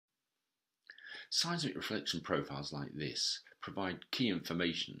Seismic reflection profiles like this provide key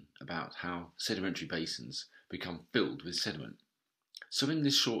information about how sedimentary basins become filled with sediment. So in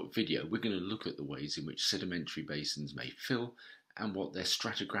this short video, we're going to look at the ways in which sedimentary basins may fill and what their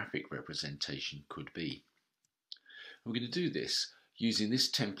stratigraphic representation could be. We're going to do this using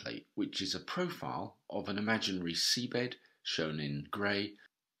this template, which is a profile of an imaginary seabed shown in grey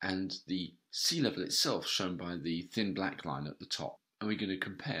and the sea level itself shown by the thin black line at the top. And we're going to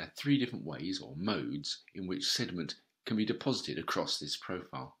compare three different ways or modes in which sediment can be deposited across this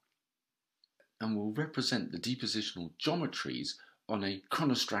profile. And we'll represent the depositional geometries on a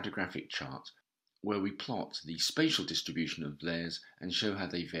chronostratigraphic chart where we plot the spatial distribution of layers and show how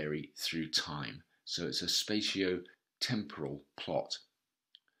they vary through time. So it's a spatio-temporal plot,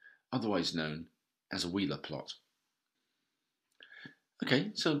 otherwise known as a Wheeler plot.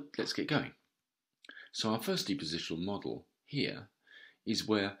 Okay, so let's get going. So our first depositional model here is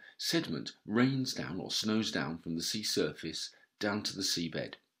where sediment rains down or snows down from the sea surface down to the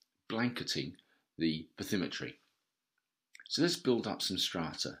seabed, blanketing the bathymetry. So let's build up some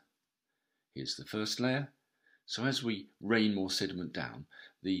strata. Here's the first layer. So as we rain more sediment down,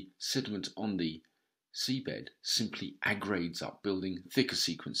 the sediment on the seabed simply aggrades up, building thicker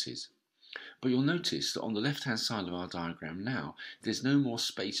sequences. But you'll notice that on the left-hand side of our diagram now, there's no more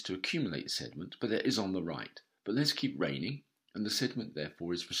space to accumulate sediment, but there is on the right. But let's keep raining, and the sediment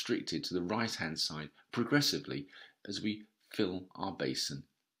therefore is restricted to the right-hand side progressively as we fill our basin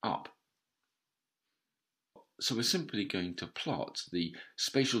up. So we're simply going to plot the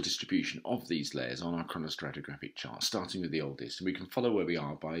spatial distribution of these layers on our chronostratigraphic chart, starting with the oldest. And we can follow where we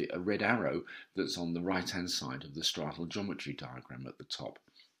are by a red arrow that's on the right-hand side of the stratal geometry diagram at the top.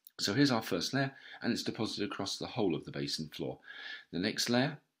 So here's our first layer, and it's deposited across the whole of the basin floor. The next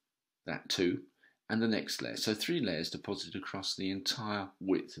layer, that too, and the next layer. So 3 layers deposited across the entire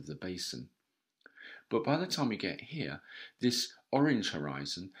width of the basin. But by the time we get here, this orange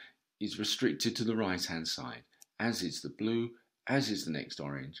horizon is restricted to the right-hand side, as is the blue, as is the next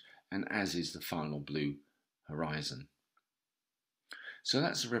orange, and as is the final blue horizon. So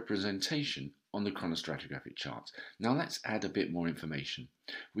that's a representation on the chronostratigraphic chart. Now let's add a bit more information.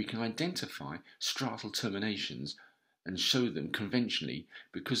 We can identify stratal terminations and show them conventionally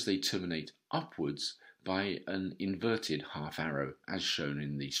because they terminate upwards by an inverted half arrow, as shown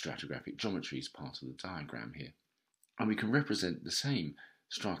in the stratigraphic geometries part of the diagram here. And we can represent the same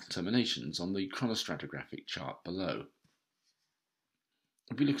stratal terminations on the chronostratigraphic chart below.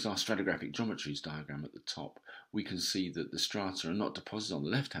 If we look at our stratigraphic geometries diagram at the top, we can see that the strata are not deposited on the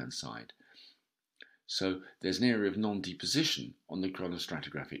left-hand side. So there's an area of non-deposition on the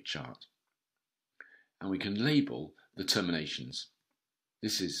chronostratigraphic chart. And we can label the terminations.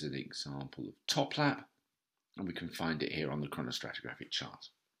 This is an example of top lap, and we can find it here on the chronostratigraphic chart.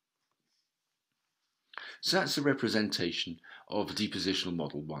 So that's the representation of Depositional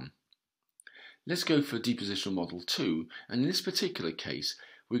Model 1. Let's go for Depositional Model 2, and in this particular case,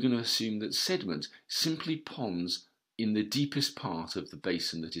 we're going to assume that sediment simply ponds in the deepest part of the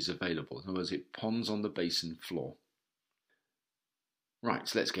basin that is available. In other words, it ponds on the basin floor. Right,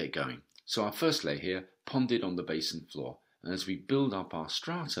 so let's get going. So our first layer here, ponded on the basin floor, and as we build up our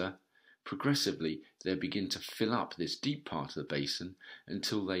strata, progressively they begin to fill up this deep part of the basin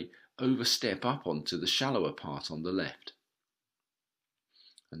until they overstep up onto the shallower part on the left.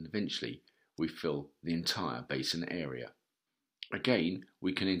 And eventually we fill the entire basin area. Again,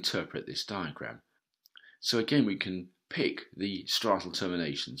 we can interpret this diagram. So again, we can pick the stratal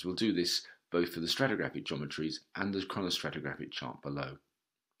terminations. We'll do this both for the stratigraphic geometries and the chronostratigraphic chart below.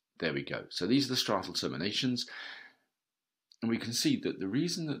 There we go. So these are the stratal terminations. And we can see that the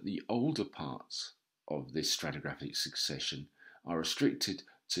reason that the older parts of this stratigraphic succession are restricted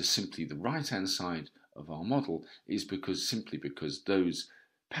to simply the right-hand side of our model is simply because those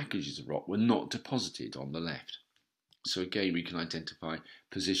packages of rock were not deposited on the left. So again, we can identify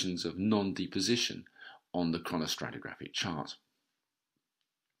positions of non-deposition on the chronostratigraphic chart.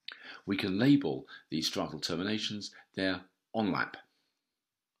 We can label these stratal terminations, they're on lap.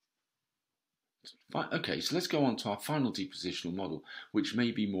 Okay, so let's go on to our final depositional model, which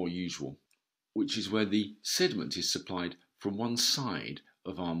may be more usual, which is where the sediment is supplied from one side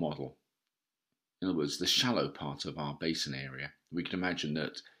of our model. In other words, the shallow part of our basin area. We can imagine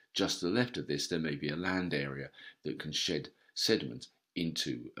that just to the left of this, there may be a land area that can shed sediment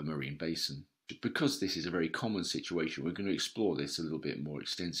into a marine basin. Because this is a very common situation, we're going to explore this a little bit more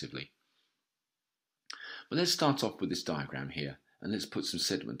extensively. But let's start off with this diagram here, and let's put some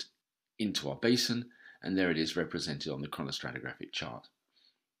sediment into our basin, and there it is represented on the chronostratigraphic chart.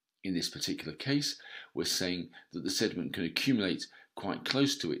 In this particular case, we're saying that the sediment can accumulate quite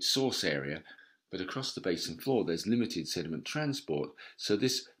close to its source area But across the basin floor there's limited sediment transport, so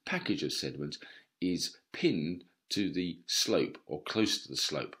this package of sediment is pinned to the slope or close to the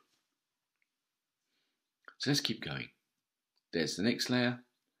slope. So let's keep going. There's the next layer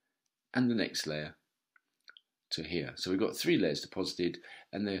and the next layer to here. So we've got 3 layers deposited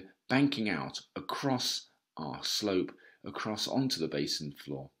and they're banking out across our slope, across onto the basin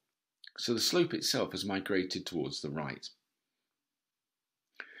floor. So the slope itself has migrated towards the right.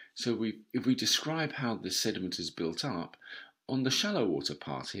 So if we describe how the sediment is built up, on the shallow water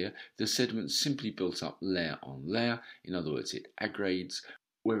part here, the sediment simply built up layer on layer. In other words, it aggrades,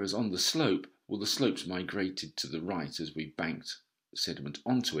 whereas on the slope, well, the slope's migrated to the right as we banked sediment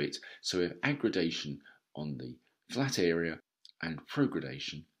onto it. So we have aggradation on the flat area and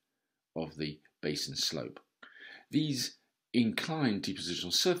progradation of the basin slope. These inclined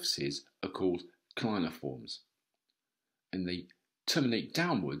depositional surfaces are called clinoforms, and they terminate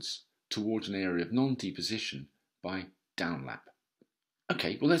downwards towards an area of non-deposition by downlap.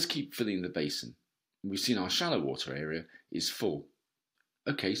 Okay, well, let's keep filling the basin. We've seen our shallow water area is full.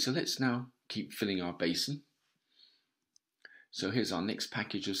 Okay, so let's now keep filling our basin. So here's our next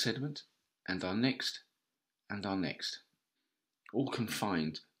package of sediment, and our next, all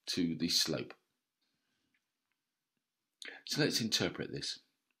confined to the slope. So let's interpret this.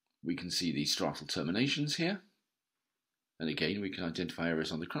 We can see the stratal terminations here, and again we can identify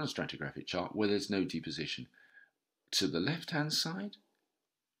areas on the chronostratigraphic chart where there's no deposition. To the left-hand side,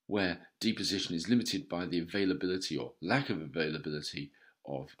 where deposition is limited by the availability or lack of availability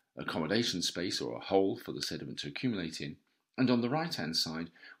of accommodation space or a hole for the sediment to accumulate in, and on the right-hand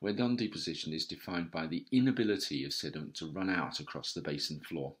side, where non-deposition is defined by the inability of sediment to run out across the basin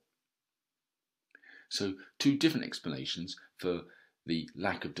floor. So 2 different explanations for the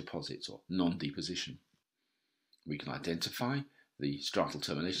lack of deposits or non-deposition. We can identify the stratal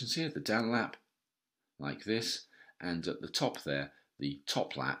terminations here, the downlap, like this, and at the top there, the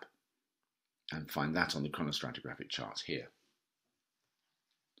top lap, and find that on the chronostratigraphic chart here.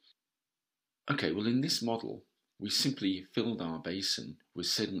 Okay, well, in this model, we simply filled our basin with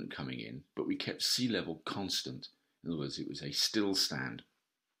sediment coming in, but we kept sea level constant. In other words, it was a still stand.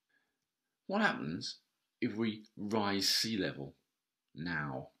 What happens if we rise sea level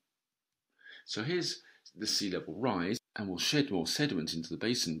now? So here's the sea level rise, and we'll shed more sediment into the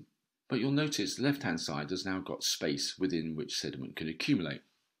basin, but you'll notice the left-hand side has now got space within which sediment can accumulate.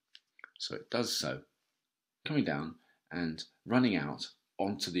 So it does so, coming down and running out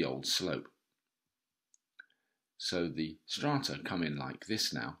onto the old slope. So the strata come in like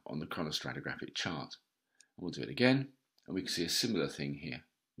this now on the chronostratigraphic chart. And we'll do it again, and we can see a similar thing here,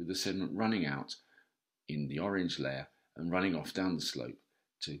 with the sediment running out in the orange layer and running off down the slope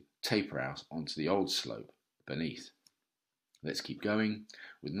to taper out onto the old slope beneath. Let's keep going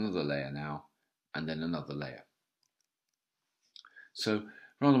with another layer now, and then another layer. So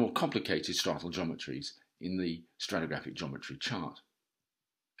rather more complicated stratal geometries in the stratigraphic geometry chart.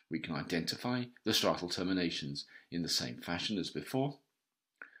 We can identify the stratal terminations in the same fashion as before,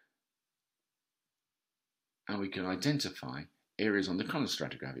 and we can identify areas on the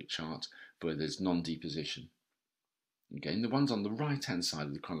chronostratigraphic chart where there's non-deposition. Again, the ones on the right-hand side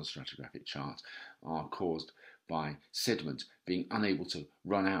of the chronostratigraphic chart are caused by sediment being unable to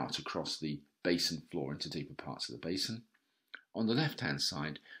run out across the basin floor into deeper parts of the basin. On the left-hand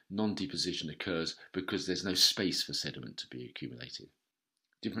side, non-deposition occurs because there's no space for sediment to be accumulated.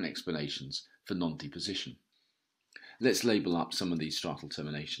 Different explanations for non-deposition. Let's label up some of these stratal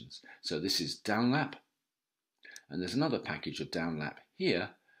terminations. So this is downlap, and there's another package of downlap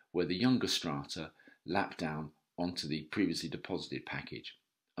here where the younger strata lap down onto the previously deposited package.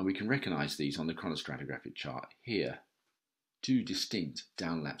 And we can recognise these on the chronostratigraphic chart here. 2 distinct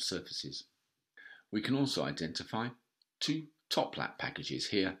downlap surfaces. We can also identify 2 toplap packages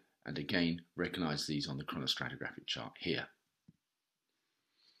here, and again recognise these on the chronostratigraphic chart here.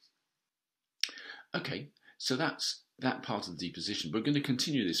 Okay, so that's that part of the deposition. We're going to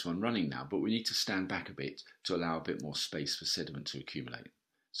continue this one running now, but we need to stand back a bit to allow a bit more space for sediment to accumulate.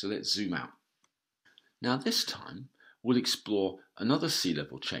 So let's zoom out. Now this time we'll explore another sea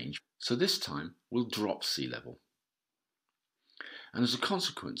level change. So this time we'll drop sea level. And as a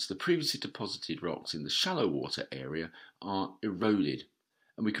consequence, the previously deposited rocks in the shallow water area are eroded,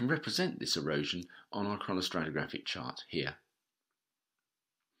 and we can represent this erosion on our chronostratigraphic chart here.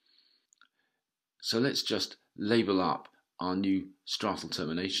 So let's just label up our new stratal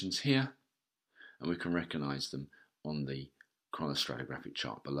terminations here, and we can recognise them on the chronostratigraphic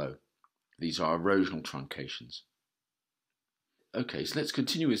chart below. These are erosional truncations. Okay, so let's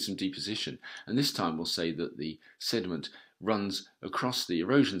continue with some deposition, and this time we'll say that the sediment runs across the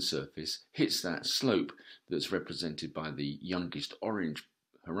erosion surface, hits that slope that's represented by the youngest orange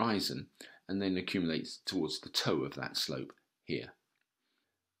horizon, and then accumulates towards the toe of that slope here.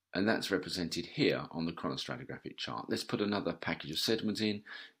 And that's represented here on the chronostratigraphic chart. Let's put another package of sediment in.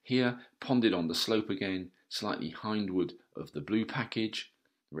 Here, ponded on the slope again, slightly hindward of the blue package,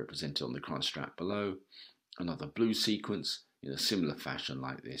 represented on the chronostrat below. Another blue sequence in a similar fashion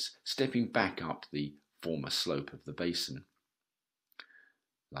like this, stepping back up the former slope of the basin,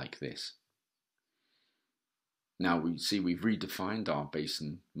 like this. Now we see we've redefined our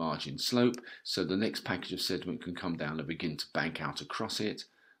basin margin slope, so the next package of sediment can come down and begin to bank out across it,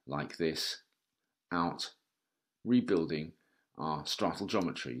 like this, out, rebuilding our stratal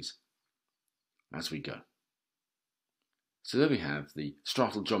geometries as we go. So there we have the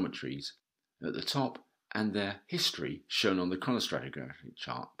stratal geometries at the top and their history shown on the chronostratigraphic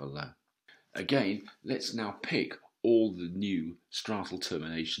chart below. Again, let's now pick all the new stratal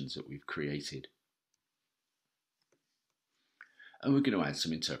terminations that we've created. And we're going to add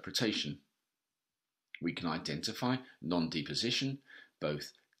some interpretation. We can identify non-deposition,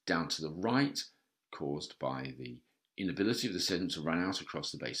 both down to the right, caused by the inability of the sediment to run out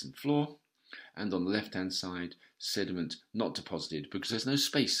across the basin floor, and on the left-hand side, sediment not deposited because there's no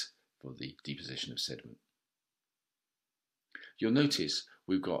space for the deposition of sediment. You'll notice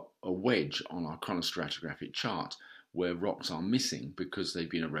we've got a wedge on our chronostratigraphic chart where rocks are missing because they've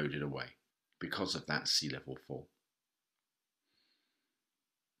been eroded away because of that sea level fall.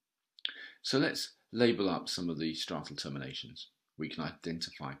 So let's label up some of the stratal terminations. We can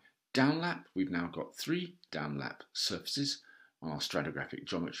identify downlap. We've now got 3 downlap surfaces on our stratigraphic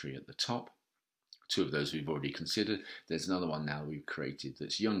geometry at the top. 2 of those we've already considered. There's another one now we've created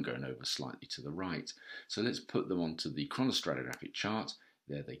that's younger and over slightly to the right. So let's put them onto the chronostratigraphic chart.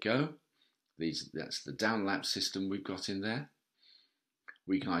 There they go. That's the downlap system we've got in there.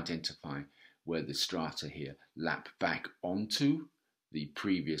 We can identify where the strata here lap back onto the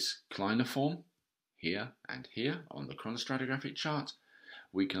previous cliniform, here and here on the chronostratigraphic chart.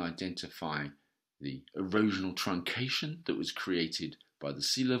 We can identify the erosional truncation that was created by the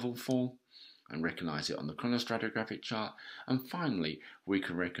sea level fall and recognize it on the chronostratigraphic chart. And finally, we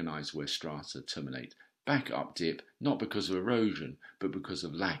can recognize where strata terminate back up dip, not because of erosion, but because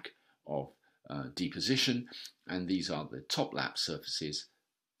of lack of deposition. And these are the top lap surfaces.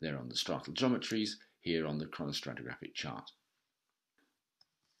 They're on the stratal geometries, here on the chronostratigraphic chart.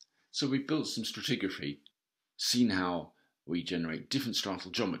 So we've built some stratigraphy, seen how we generate different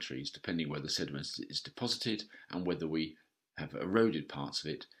stratal geometries depending where the sediment is deposited and whether we have eroded parts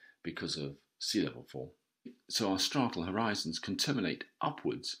of it because of sea level fall. So our stratal horizons can terminate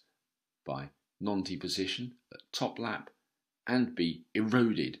upwards by non-deposition at top lap and be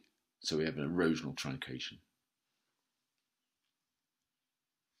eroded, so we have an erosional truncation.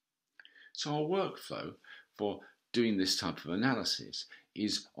 So our workflow for doing this type of analysis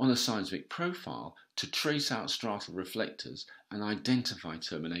is on a seismic profile to trace out stratal reflectors and identify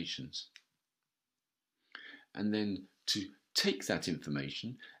terminations. And then to take that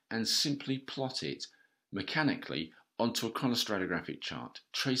information and simply plot it mechanically onto a chronostratigraphic chart,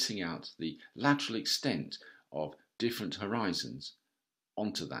 tracing out the lateral extent of different horizons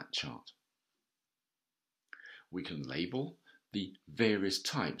onto that chart. We can label the various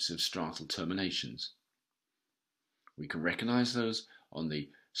types of stratal terminations. We can recognize those on the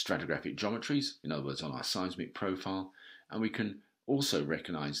stratigraphic geometries, in other words on our seismic profile, and we can also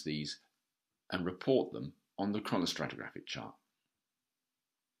recognize these and report them on the chronostratigraphic chart.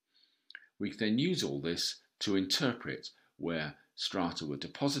 We can then use all this to interpret where strata were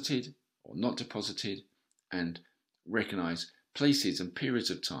deposited or not deposited and recognize places and periods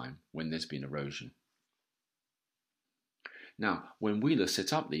of time when there's been erosion. Now, when Wheeler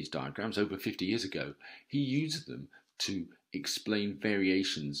set up these diagrams over 50 years ago, he used them to explain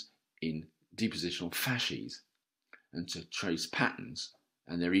variations in depositional facies and to trace patterns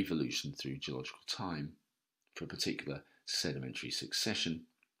and their evolution through geological time for a particular sedimentary succession.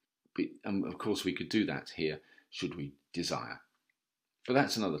 And of course we could do that here should we desire. But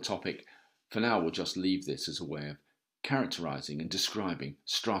that's another topic. For now we'll just leave this as a way of characterizing and describing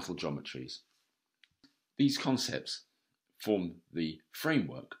stratal geometries. These concepts form the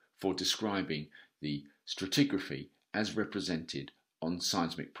framework for describing the stratigraphy as represented on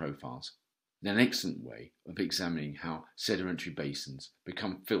seismic profiles. They're an excellent way of examining how sedimentary basins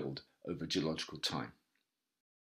become filled over geological time.